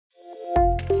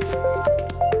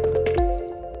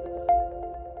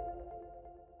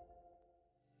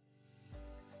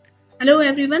Hello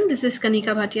everyone, this is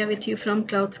Kanika Bhatia with you from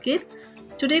Cloudscape.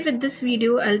 Today with this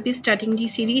video, I'll be starting the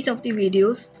series of the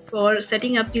videos for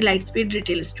setting up the Lightspeed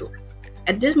Retail store.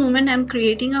 At this moment, I'm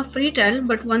creating a free trial,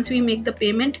 but once we make the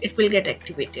payment, it will get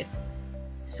activated.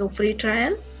 So free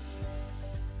trial.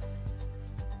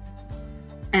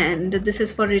 And this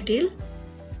is for retail.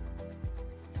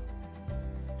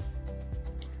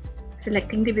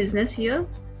 Selecting the business here.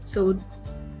 So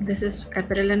this is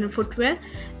apparel and footwear,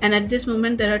 and at this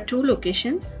moment there are two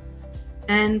locations,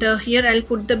 and here I'll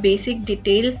put the basic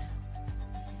details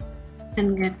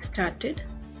and get started.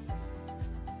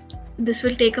 This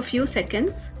will take a few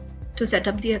seconds to set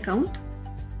up the account.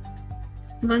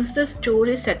 Once the store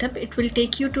is set up, it will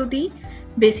take you to the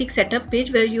basic setup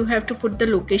page where you have to put the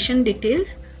location details,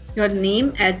 your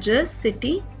name, address,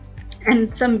 city,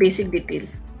 and some basic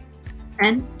details,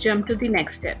 and jump to the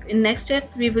next step. In next step,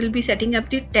 we will be setting up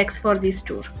the tax for the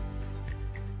store.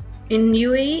 In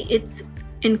UAE, it's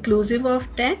inclusive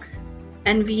of tax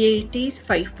and VAT is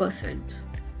 5%.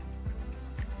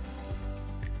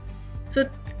 So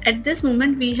at this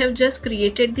moment, we have just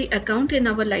created the account in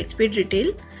our Lightspeed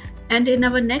Retail, and in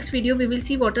our next video, we will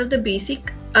see what are the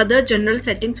basic other general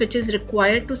settings which is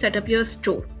required to set up your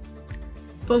store.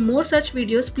 For more such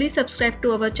videos, please subscribe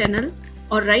to our channel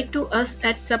or write to us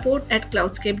at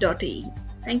support@cloudscape.ae.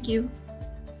 Thank you.